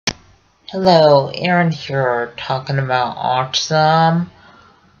Hello, Aaron here talking about autism.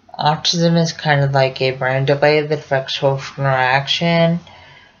 Autism is kind of like a brain delay that affects social interaction,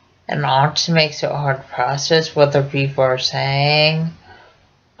 and autism makes it hard to process what other people are saying.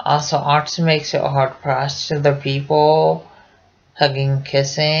 Also, autism makes it hard to process other people hugging,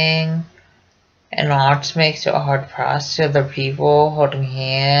 kissing, and autism makes it hard to process other people holding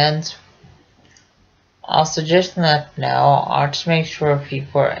hands. Also, just to let you know, autism makes sure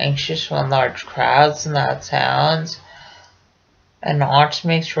people are anxious when large crowds and loud sounds. And autism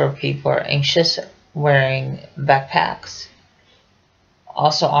makes sure people are anxious wearing backpacks.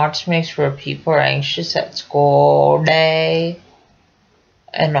 Also, autism makes sure people are anxious at school day.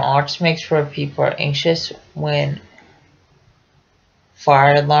 And autism makes sure people are anxious when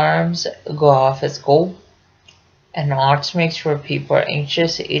fire alarms go off at school. And autism makes sure people are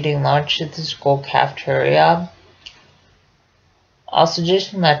anxious eating lunch at the school cafeteria. Also,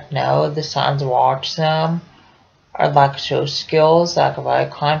 just to let you know, the signs of autism are lack of social skills, lack of eye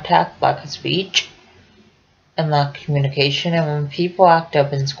contact, lack of speech, and lack of communication. And when people act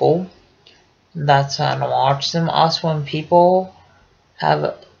up in school, that's on autism. Also, when people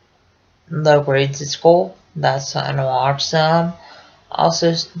have low grades at school, that's on autism.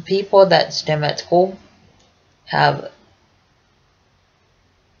 Also, people that STEM at school have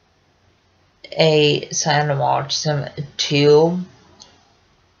a sign of autism too.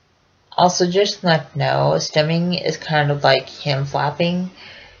 Also, just to let you know, stimming is kind of like hand flapping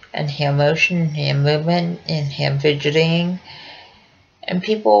and hand motion, hand movement, and hand fidgeting. And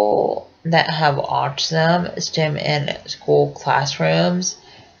people that have autism STEM in school classrooms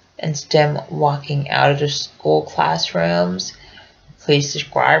and STEM walking out of the school classrooms. Please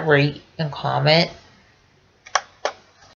subscribe, rate, and comment.